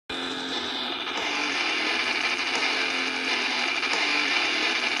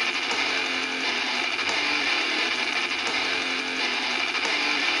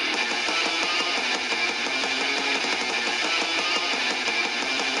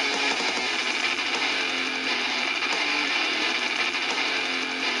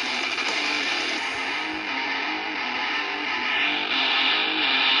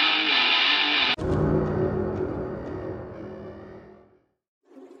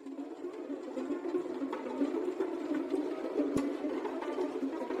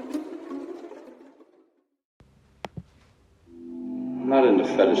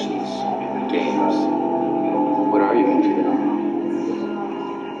into fetishes, games. What are you into now?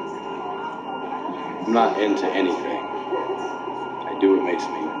 I'm not into anything. I do what makes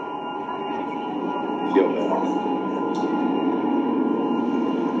me feel better.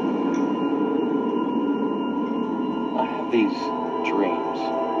 I have these dreams.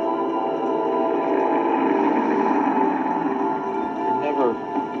 They're never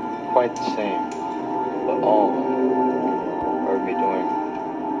quite the same, but all of them are me doing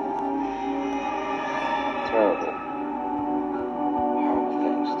terrible, horrible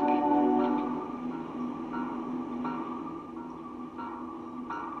things to people.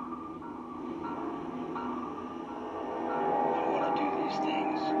 I want to do these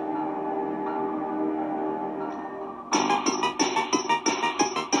things.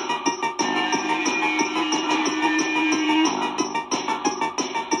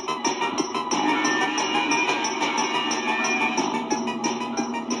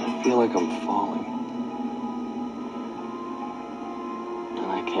 I feel like I'm falling.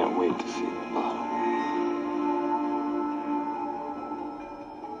 And I can't wait to see the bottom.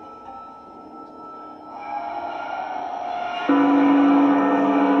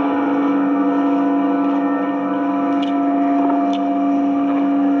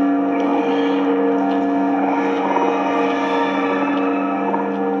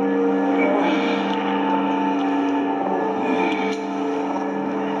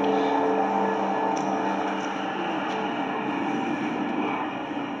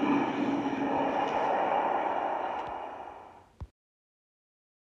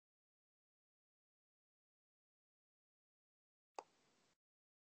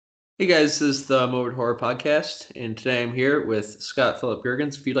 Hey guys, this is the Morbid Horror Podcast, and today I'm here with Scott Philip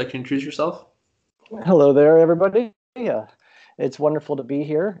Goergens. If you'd like to introduce yourself. Hello there, everybody. It's wonderful to be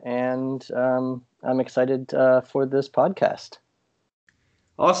here, and I'm excited for this podcast.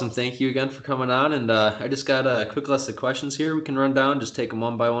 Awesome, thank you again for coming on, and I just got a quick list of questions here we can run down, just take them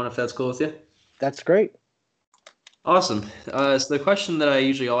one by one if that's cool with you. That's great. Awesome. So the question that I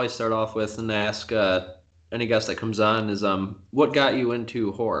usually always start off with and ask any guest that comes on is, what got you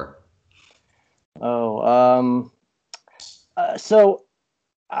into horror? So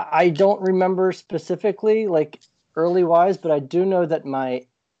I don't remember specifically, like early wise, but I do know that my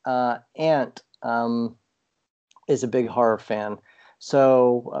aunt is a big horror fan.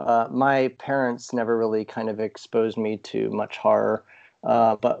 So my parents never really kind of exposed me to much horror.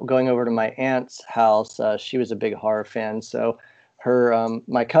 But going over to my aunt's house, she was a big horror fan. So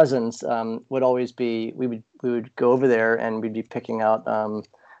my cousins would always be, we would go over there and we'd be picking out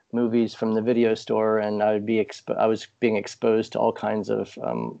movies from the video store, and I was being exposed to all kinds of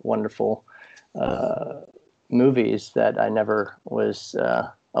wonderful movies that I never was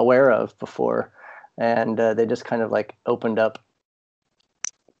aware of before, and they just kind of like opened up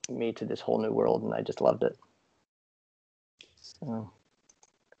me to this whole new world, and I just loved it. So.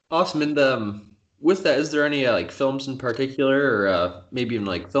 Awesome. And with that, is there any like films in particular, or maybe even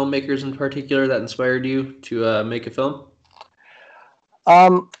like filmmakers in particular that inspired you to make a film?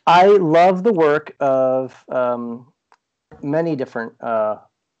 I love the work of many different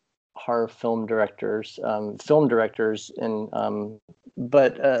horror film directors,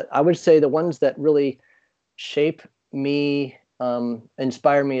 but I would say the ones that really shape me,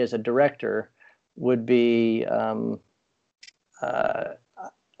 inspire me as a director, would be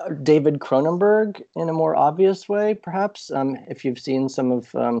David Cronenberg in a more obvious way, perhaps. If you've seen some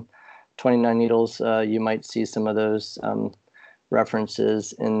of 29 Needles, you might see some of those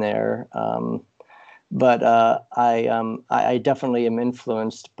references in there. But I definitely am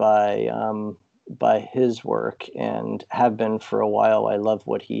influenced by his work and have been for a while. I love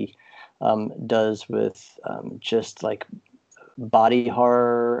what he does with just like body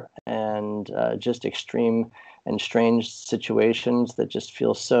horror and just extreme and strange situations that just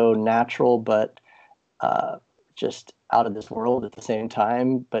feel so natural, but just out of this world at the same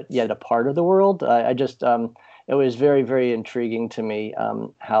time, but yet a part of the world. I just it was very, very intriguing to me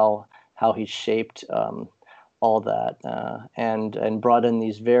how he shaped all that and brought in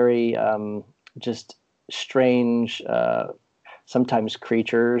these very just strange, sometimes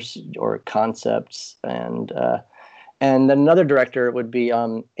creatures or concepts, and another director would be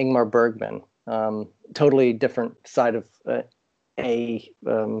Ingmar Bergman. Totally different side of the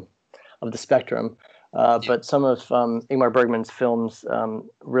spectrum, but some of Ingmar Bergman's films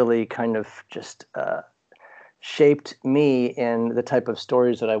really kind of just shaped me in the type of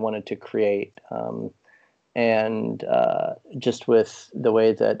stories that I wanted to create, and just with the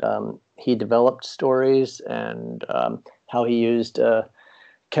way that he developed stories and how he used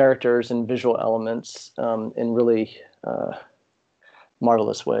characters and visual elements in really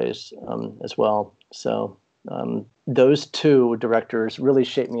marvelous ways as well. So those two directors really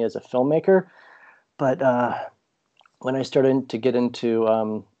shaped me as a filmmaker. But when I started to get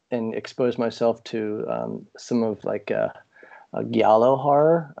into and expose myself to some of like giallo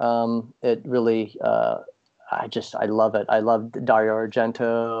horror, it really I love it. I love Dario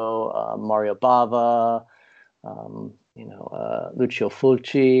Argento, Mario Bava, Lucio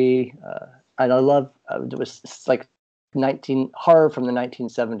Fulci, and I love it was like horror from the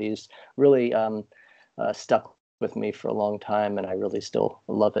 1970s. Really stuck with me for a long time, and I really still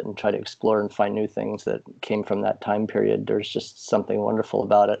love it and try to explore and find new things that came from that time period. There's just something wonderful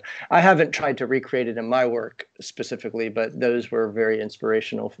about it. I haven't tried to recreate it in my work specifically, but those were very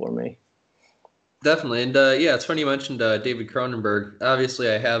inspirational for me. Definitely. And yeah, it's funny you mentioned David Cronenberg. Obviously,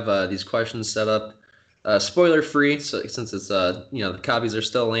 I have these questions set up spoiler free, so since it's the copies are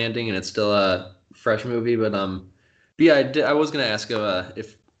still landing and it's still a fresh movie. But yeah, I was gonna ask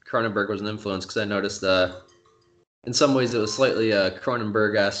if Cronenberg was an influence, because I noticed in some ways it was slightly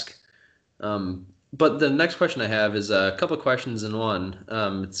Cronenberg-esque. But the next question I have is a couple of questions in one. I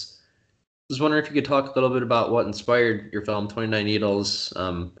was wondering if you could talk a little bit about what inspired your film 29 Needles,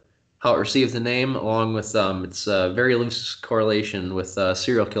 how it received the name, along with its very loose correlation with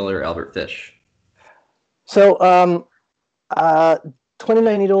serial killer Albert Fish. So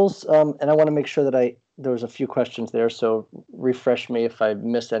 29 Needles, and I want to make sure that there was a few questions there, so refresh me if I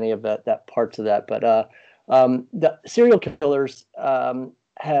missed any of that parts of that. But the serial killers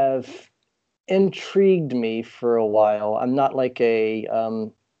have intrigued me for a while. I'm not like a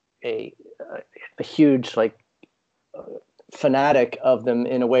huge fanatic of them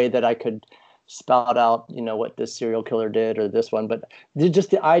in a way that I could spout out, what this serial killer did or this one, but just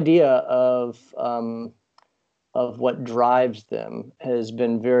the idea of what drives them has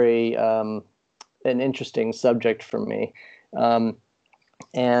been very an interesting subject for me.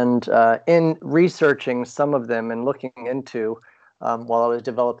 And in researching some of them and looking into, while I was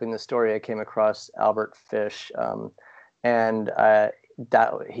developing the story, I came across Albert Fish, and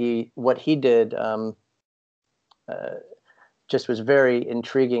what he did just was very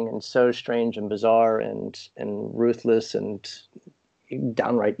intriguing and so strange and bizarre and ruthless and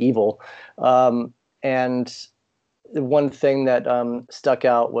downright evil. And the one thing that stuck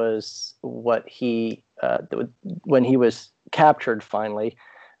out was what he when he was captured finally,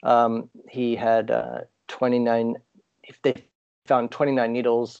 he had 29. They found 29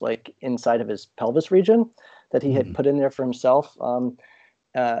 needles like inside of his pelvis region that he had put in there for himself.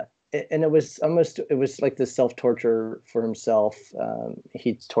 And it was like this self-torture for himself.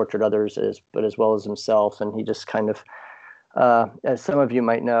 He tortured others but as well as himself, and he just kind of, as some of you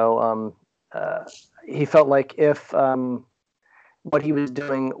might know, he felt like if what he was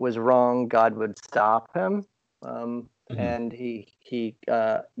doing was wrong, God would stop him. And he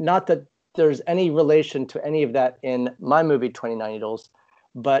not that there's any relation to any of that in my movie 29 Needles,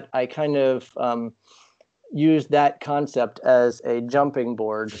 but I kind of used that concept as a jumping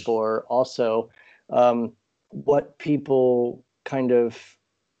board for also what people kind of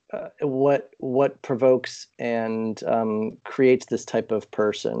what provokes and creates this type of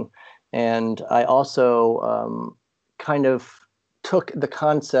person. And I also kind of took the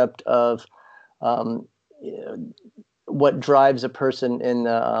concept of what drives a person in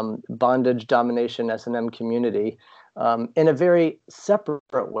the bondage, domination, S&M community in a very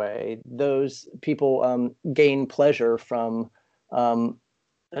separate way. Those people gain pleasure from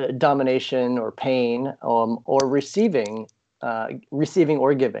domination or pain or receiving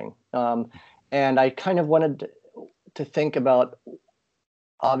or giving. And I kind of wanted to think about,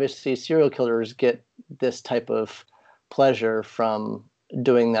 obviously, serial killers get this type of pleasure from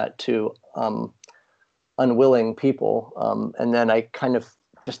doing that to unwilling people. And then I kind of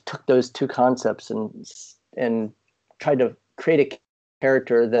just took those two concepts and tried to create a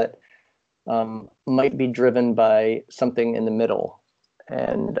character that might be driven by something in the middle,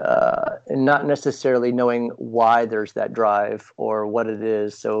 and not necessarily knowing why there's that drive or what it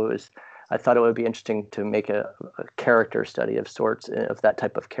is. So I thought it would be interesting to make a character study of sorts of that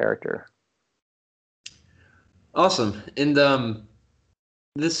type of character. Awesome. And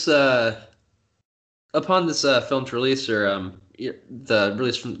this upon this film's release, or the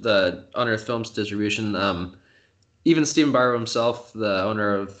release from the Unearthed Films distribution, even Stephen Barrow himself, the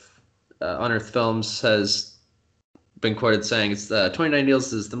owner of Unearthed Films, has been quoted saying it's 29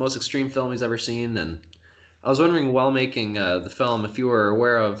 Needles is the most extreme film he's ever seen. And I was wondering, while making the film, if you were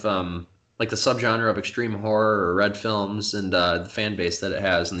aware of like the subgenre of extreme horror or red films and the fan base that it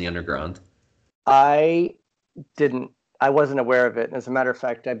has in the underground. I didn't. I wasn't aware of it. And as a matter of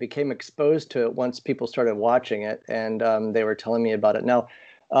fact, I became exposed to it once people started watching it, and they were telling me about it. Now,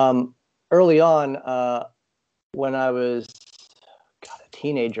 early on, when I was a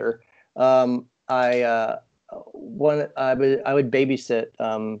teenager, I would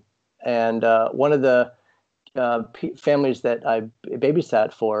babysit, and one of the families that I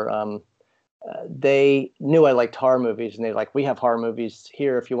babysat for, they knew I liked horror movies, and they like, we have horror movies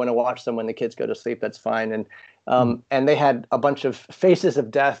here. If you want to watch them when the kids go to sleep, that's fine. And they had a bunch of Faces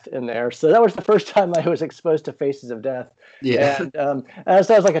of Death in there. So that was the first time I was exposed to Faces of Death. Yeah. And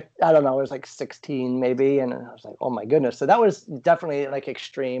so I was like, I don't know, I was like 16 maybe. And I was like, oh my goodness. So that was definitely like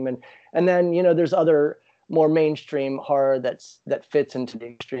extreme. And then, there's other more mainstream horror that fits into the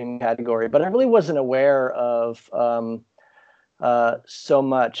extreme category. But I really wasn't aware of so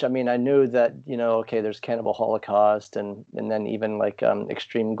much. I mean, I knew that, okay, there's Cannibal Holocaust and then even like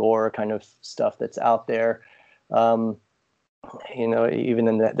extreme gore kind of stuff that's out there. Even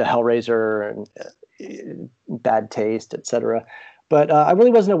in the Hellraiser and Bad Taste, etc. But I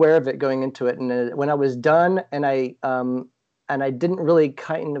really wasn't aware of it going into it. And when I was done, and I didn't really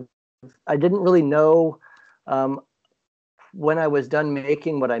know when I was done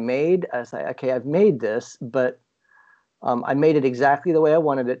making what I made. I was like, okay, I've made this, but I made it exactly the way I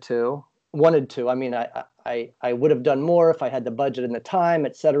wanted to. I mean, I would have done more if I had the budget and the time,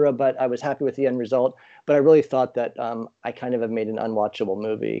 etc. But I was happy with the end result. But I really thought that I kind of have made an unwatchable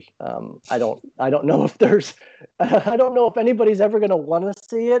movie. I don't know if there's, I don't know if anybody's ever going to want to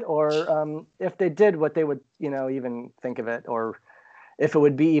see it, or if they did, what they would, even think of it, or if it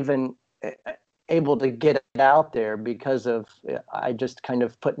would be even able to get it out there, because of I just kind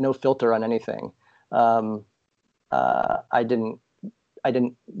of put no filter on anything. I didn't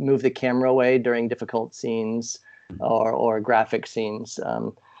move the camera away during difficult scenes or graphic scenes.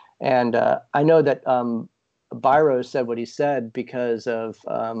 And I know that Byro said what he said because of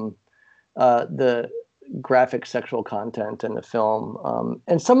the graphic sexual content in the film,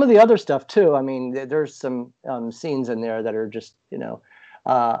 and some of the other stuff too. I mean, there's some scenes in there that are just,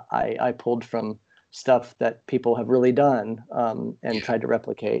 I pulled from stuff that people have really done and tried to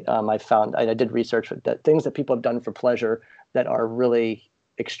replicate. I did research with that, things that people have done for pleasure that are really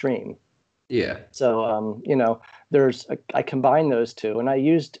extreme. Yeah. So I combined those two, and I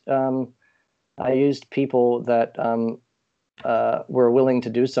used people that were willing to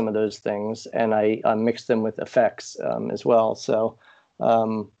do some of those things, and I mixed them with effects as well. So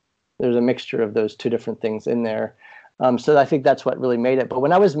there's a mixture of those two different things in there. So I think that's what really made it. But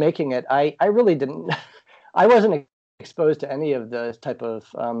when I was making it, I really didn't, I wasn't exposed to any of the type of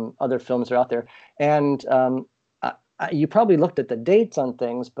other films that are out there. And you probably looked at the dates on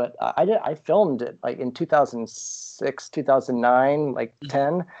things, but I filmed it like in 2006, 2009, like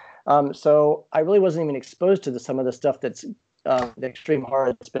 10. So I really wasn't even exposed to some of the stuff that's the extreme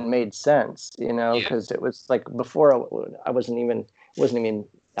horror that's been made since, because it was like before I wasn't even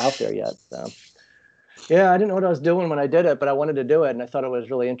out there yet. So. Yeah, I didn't know what I was doing when I did it, but I wanted to do it, and I thought it was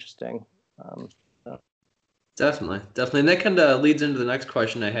really interesting. Definitely. And that kind of leads into the next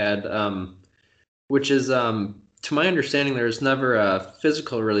question I had, which is, to my understanding, there was never a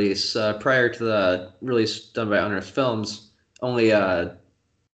physical release prior to the release done by Unearthed Films. Only,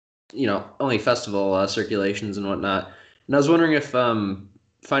 only festival circulations and whatnot. And I was wondering if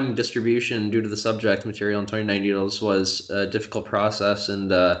finding distribution due to the subject material in 29 Needles was a difficult process,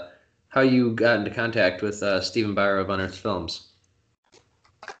 and how you got into contact with Stephen Byro of Unearthed Films.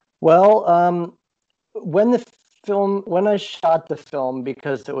 Well, when I shot the film,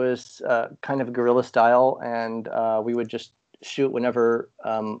 because it was kind of guerrilla style, and we would just shoot whenever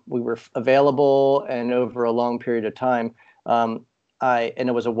we were available and over a long period of time. And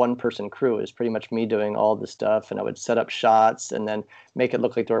it was a one-person crew. It was pretty much me doing all the stuff, and I would set up shots and then make it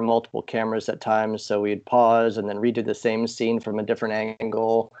look like there were multiple cameras at times. So we'd pause and then redo the same scene from a different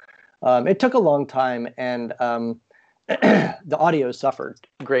angle. It took a long time, and the audio suffered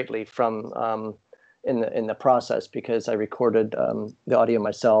greatly from in the process, because I recorded the audio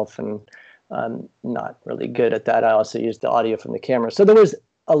myself, and I'm not really good at that. I also used the audio from the camera, so there was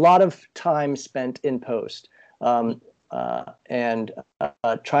a lot of time spent in post and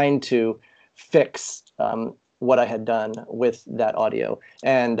trying to fix what I had done with that audio,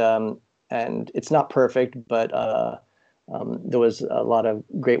 and it's not perfect, but there was a lot of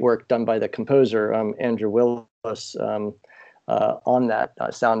great work done by the composer, Andrew Willis, on that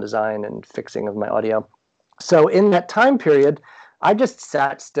sound design and fixing of my audio. So in that time period, I just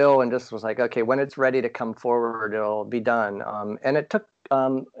sat still and just was like, okay, when it's ready to come forward, it'll be done. And it took,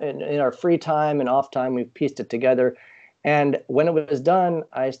 in our free time and off time, we pieced it together. And when it was done,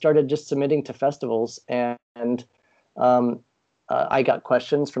 I started just submitting to festivals, and I got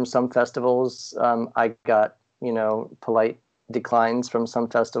questions from some festivals. I got, polite declines from some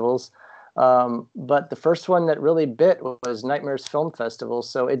festivals. But the first one that really bit was Nightmares Film Festival.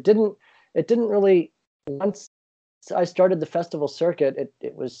 So it didn't really, once I started the festival circuit,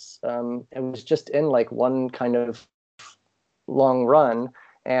 it was just in like one kind of long run.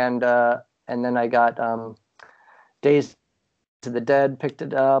 And then I got Days to the Dead picked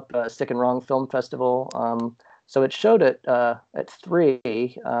it up, Sick and Wrong Film Festival. So it showed it at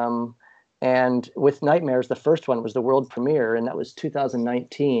 3. And with Nightmares, the first one was the world premiere, and that was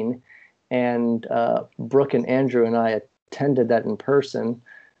 2019. And Brooke and Andrew and I attended that in person.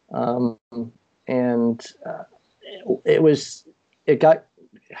 And it got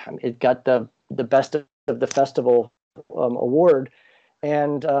the best of the festival award.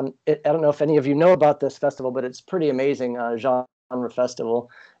 And I don't know if any of you know about this festival, but it's pretty amazing genre festival.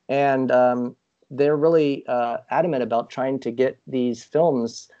 And they're really adamant about trying to get these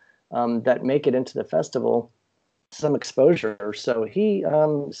films that make it into the festival some exposure. So he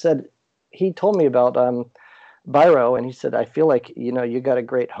told me about Byro, and he said, I feel like, you got a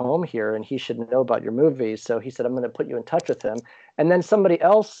great home here and he should know about your movies. So he said, I'm going to put you in touch with him. And then somebody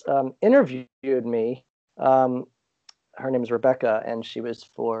else interviewed me. Her name is Rebecca, and she was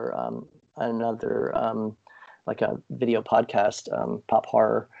for another like a video podcast, Pop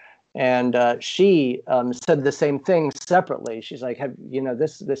Horror. And she said the same thing separately. She's like,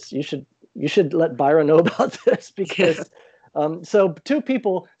 this you should let Byron know about this, because so two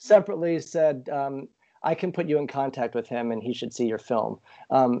people separately said, I can put you in contact with him and he should see your film.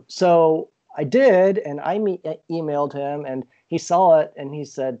 So I did, and I emailed him, and he saw it, and he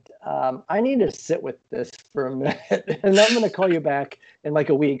said, I need to sit with this for a minute, and I'm going to call you back in like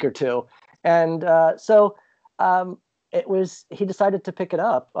a week or two. And so he decided to pick it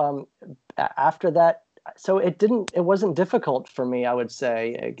up after that. So it wasn't difficult for me, I would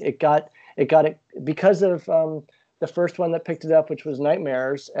say. It got it because of the first one that picked it up, which was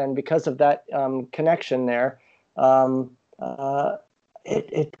Nightmares, and because of that connection there,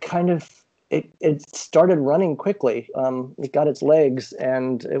 it started running quickly. It got its legs,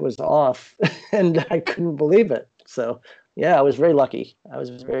 and it was off, and I couldn't believe it. So yeah, I was very lucky. I was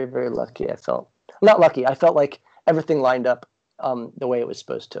very, very lucky. I felt not lucky. I felt like everything lined up the way it was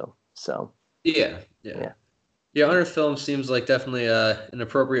supposed to. So yeah. Unearthed Films seems like definitely an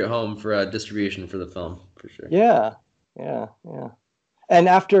appropriate home for distribution for the film, for sure. Yeah. And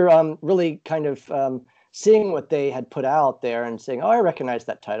after really kind of seeing what they had put out there and saying, oh, I recognize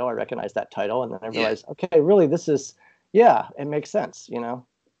that title. And then I realized, okay, really, it makes sense,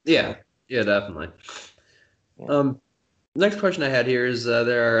 Yeah, definitely. Yeah. Next question I had here is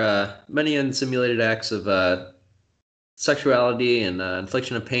there are many unsimulated acts of sexuality and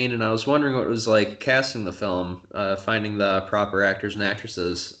infliction of pain, and I was wondering what it was like casting the film, finding the proper actors and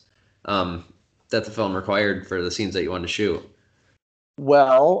actresses that the film required for the scenes that you wanted to shoot.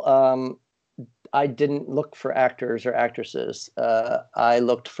 Well, I didn't look for actors or actresses. I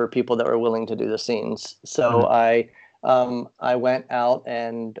looked for people that were willing to do the scenes. So I went out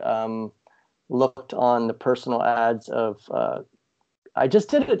and looked on the personal ads of. I just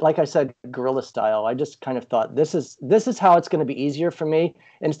did it, like I said, guerrilla style. I just kind of thought this is how it's going to be easier for me.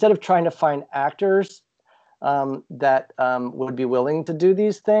 Instead of trying to find actors that would be willing to do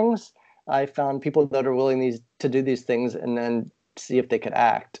these things, I found people that are willing to do these things and then see if they could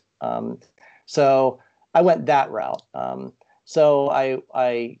act. So I went that route. So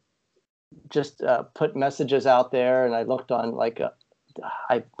I just put messages out there, and I looked on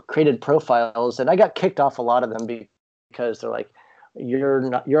I created profiles, and I got kicked off a lot of them because they're like,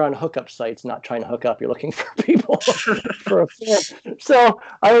 you're on hookup sites, not trying to hook up. You're looking for people for a film. So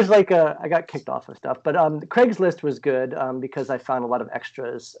I was like, I got kicked off of stuff. But Craigslist was good because I found a lot of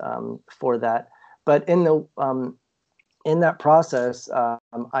extras for that. But in that process,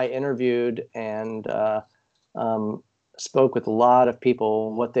 I interviewed and spoke with a lot of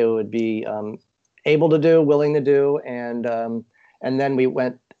people, what they would be able to do, willing to do, and then we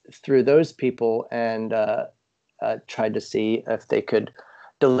went through those people and tried to see if they could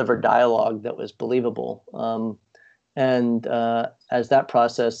deliver dialogue that was believable. And as that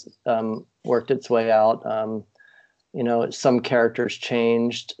process worked its way out, some characters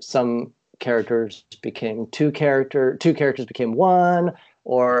changed, some characters became two characters became one,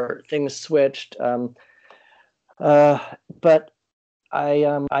 or things switched. But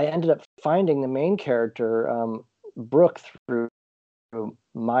I ended up finding the main character, Brooke, through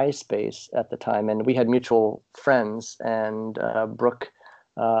MySpace at the time, and we had mutual friends, and Brooke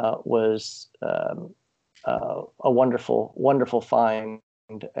was a wonderful find,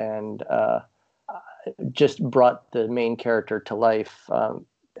 and just brought the main character to life.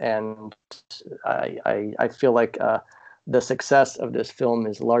 And I feel like the success of this film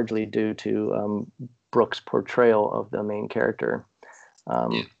is largely due to Brooke's portrayal of the main character.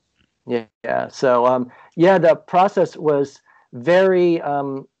 Yeah. So the process was very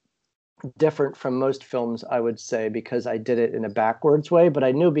different from most films, I would say, because I did it in a backwards way. But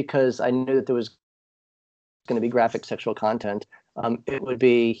I knew, because I knew that there was going to be graphic sexual content,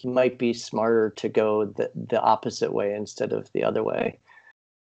 he might be smarter to go the opposite way instead of the other way.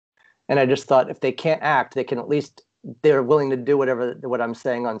 And I just thought, if they can't act, they can at least, they're willing to do what I'm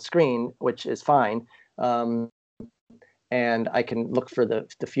saying on screen, which is fine. And I can look for the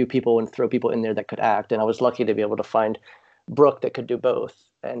few people and throw people in there that could act. And I was lucky to be able to find Brooke that could do both.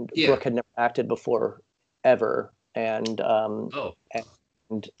 And Brooke had never acted before, ever. And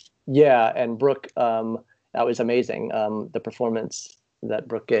and Brooke, that was amazing. The performance that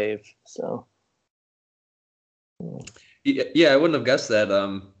Brooke gave. So I wouldn't have guessed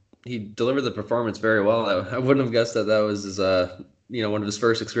that. He delivered the performance very well. I wouldn't have guessed that was his one of his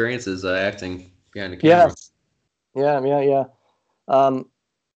first experiences acting behind the camera. It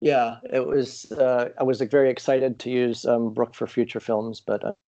was. I was very excited to use Brooke for future films,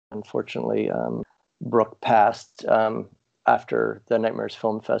 but unfortunately, Brooke passed after the Nightmares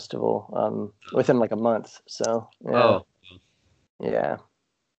Film Festival, within like a month. So it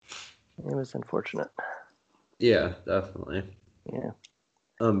was unfortunate. Yeah, definitely. Yeah.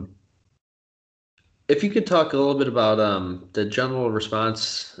 If you could talk a little bit about the general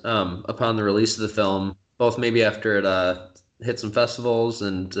response upon the release of the film, both maybe after it hit some festivals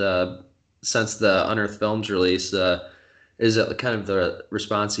and since the Unearthed Films release, is it kind of the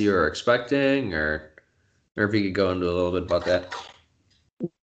response you were expecting, or if you could go into a little bit about that?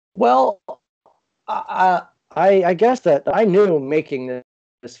 Well, I guess that I knew making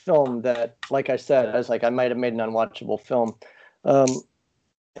this film that, like I said, I was like, I might have made an unwatchable film,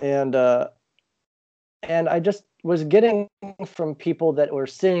 and I just was getting from people that were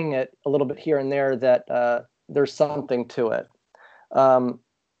seeing it a little bit here and there that there's something to it,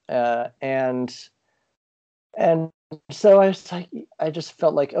 and so I just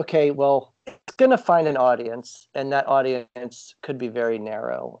felt like, okay, well, it's gonna find an audience, and that audience could be very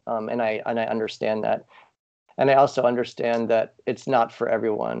narrow, and I understand that, and I also understand that it's not for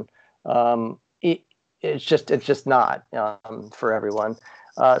everyone. It's just not for everyone.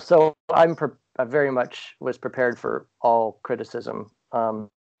 So I very much was prepared for all criticism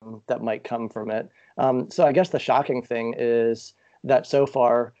that might come from it. So I guess the shocking thing is that so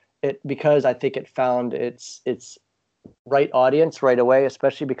far, because I think it found its right audience right away,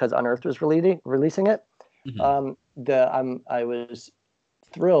 especially because Unearthed was releasing it. Mm-hmm. I was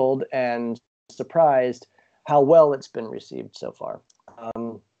thrilled and surprised how well it's been received so far.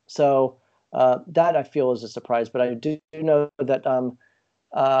 So that I feel is a surprise, but I do know that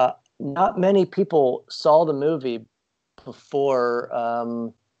not many people saw the movie before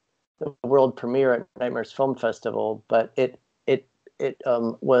the world premiere at Nightmares Film Festival, but it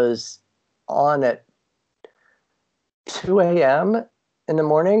was on at 2 a.m. in the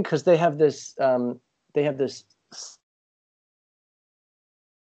morning, because they have this that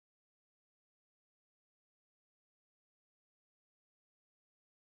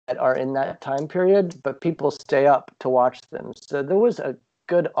are in that time period, but people stay up to watch them. So there was a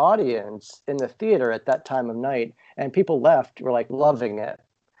good audience in the theater at that time of night, and people were like loving it.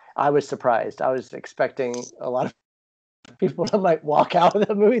 I was surprised. I was expecting a lot of people that might walk out of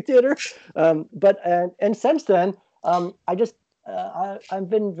the movie theater. But since then, I've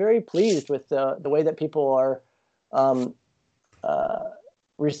been very pleased with the way that people are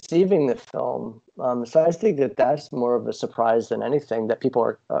receiving the film. So I think that that's more of a surprise than anything, that people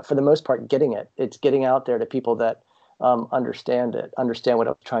are, for the most part, getting it. It's getting out there to people that understand what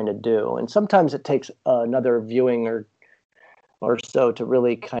I'm trying to do. And sometimes it takes another viewing or so to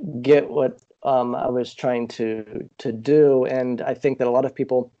really kind of get what I was trying to do. And I think that a lot of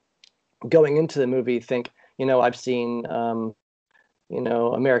people going into the movie think, I've seen,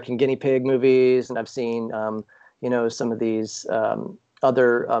 American Guinea Pig movies, and I've seen, some of these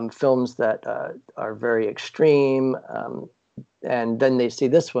other films that are very extreme. And then they see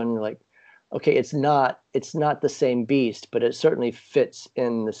this one, like, okay, it's not the same beast, but it certainly fits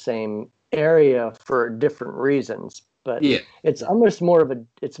in the same area for different reasons. But it's almost more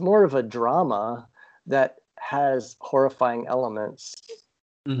of a drama that has horrifying elements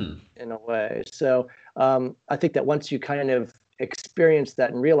in a way. So I think that once you kind of experience that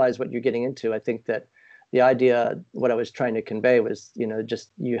and realize what you're getting into, I think that the idea, what I was trying to convey was,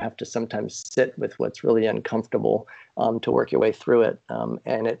 just you have to sometimes sit with what's really uncomfortable to work your way through it,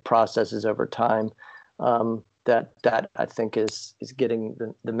 and it processes over time. that I think is getting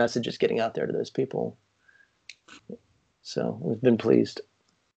the message is getting out there to those people. So we've been pleased.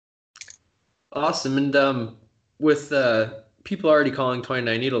 Awesome. And with people already calling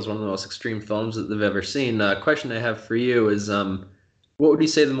 29 Needles one of the most extreme films that they've ever seen, question I have for you is, what would you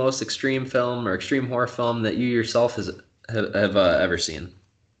say the most extreme film or extreme horror film that you yourself have ever seen?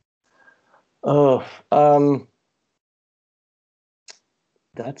 Oh,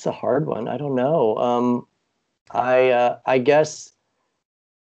 that's a hard one. I don't know. I guess,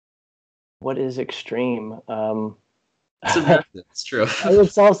 what is extreme? Subjective. It's true.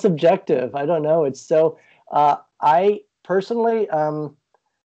 It's all subjective. I don't know. It's so. I personally,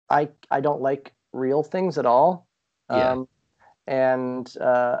 I don't like real things at all. Yeah. And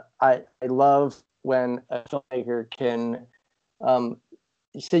I love when a filmmaker can,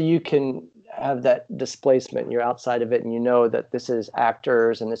 so you can have that displacement. You're outside of it, and you know that this is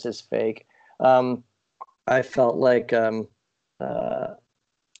actors and this is fake. I felt like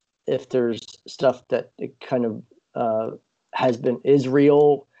if there's stuff that it kind of is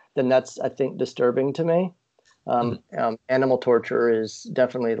real, then that's, I think, disturbing to me. Animal torture is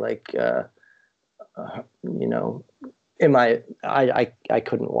definitely like, I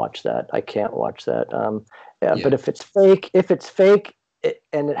couldn't watch that. I can't watch that. Yeah. But if it's fake,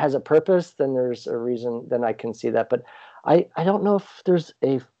 and it has a purpose, then there's a reason. Then I can see that. But I don't know if there's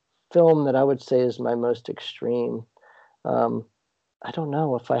a film that I would say is my most extreme. I don't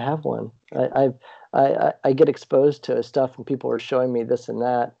know if I have one. I get exposed to stuff and people are showing me this and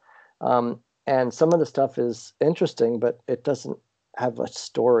that. And some of the stuff is interesting, but it doesn't have a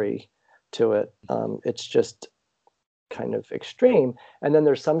story to it. It's just kind of extreme. And then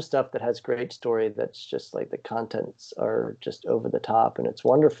there's some stuff that has great story that's just like the contents are just over the top and it's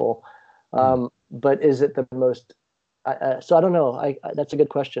wonderful. But is it the most? So I don't know. That's a good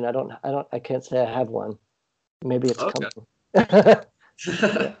question. I can't say I have one. Maybe it's coming.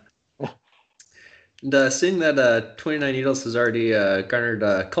 Yeah. And seeing that 29 Needles has already garnered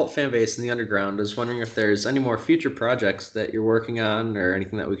a cult fan base in the underground, I was wondering if there's any more future projects that you're working on or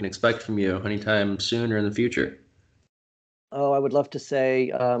anything that we can expect from you anytime soon or in the future. Oh, I would love to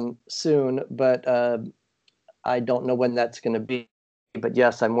say soon, but I don't know when that's going to be. But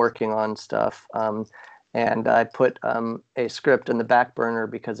yes, I'm working on stuff. And I put a script in the back burner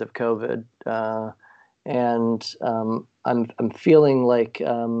because of COVID. And I'm feeling like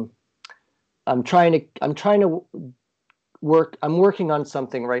I'm trying to work. I'm working on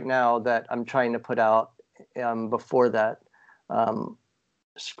something right now that I'm trying to put out before that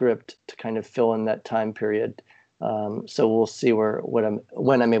script to kind of fill in that time period. So we'll see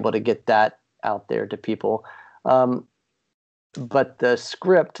when I'm able to get that out there to people. But the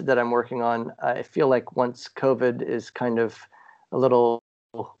script that I'm working on, I feel like once COVID is kind of a little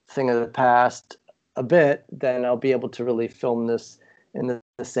thing of the past a bit, then I'll be able to really film this in the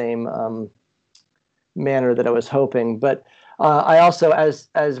same manner that I was hoping. But I also,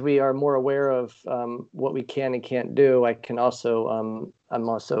 as we are more aware of what we can and can't do, I'm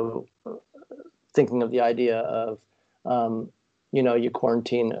also thinking of the idea of, you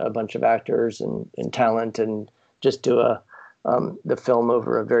quarantine a bunch of actors and talent and just do the film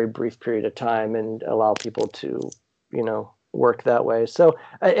over a very brief period of time and allow people to, work that way. So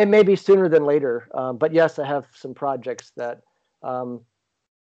it may be sooner than later. But yes, I have some projects that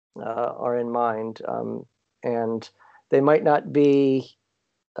are in mind, and they might not be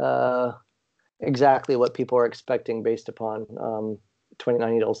exactly what people are expecting based upon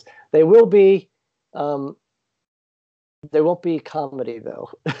 29 Needles. They will be. They won't be comedy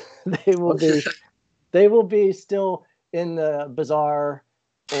though. They will be. They will be still in the bizarre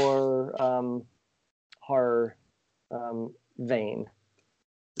or horror vein.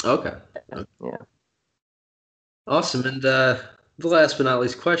 Okay. Yeah. Awesome. And the last but not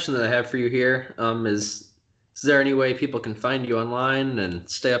least question that I have for you here is there any way people can find you online and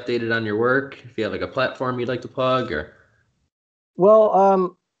stay updated on your work? If you have like a platform you'd like to plug or?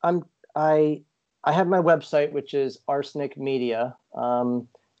 Well, I have my website, which is Arsenic Media, and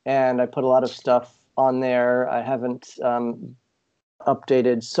I put a lot of stuff on there. I haven't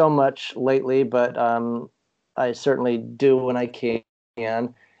updated so much lately, but I certainly do when I can.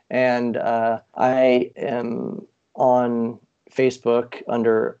 And I am on Facebook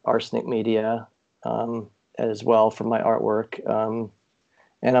under Arsenic Media as well for my artwork.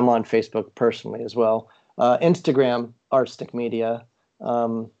 And I'm on Facebook personally as well. Instagram, Arsenic Media.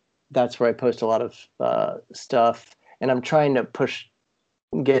 That's where I post a lot of stuff. And I'm trying to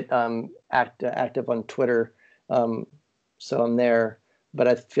get active on Twitter. So I'm there. But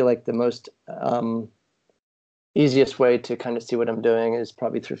I feel like the most easiest way to kind of see what I'm doing is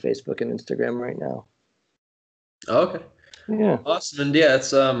probably through Facebook and Instagram right now. Okay. Yeah. Awesome. And yeah,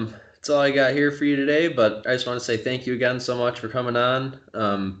 it's all I got here for you today, but I just want to say thank you again so much for coming on.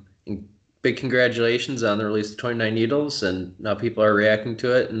 And big congratulations on the release of 29 Needles and how people are reacting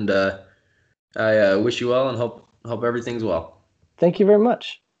to it. And I wish you well and hope everything's well. Thank you very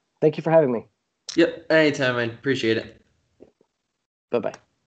much. Thank you for having me. Yep, anytime, I appreciate it. Bye-bye.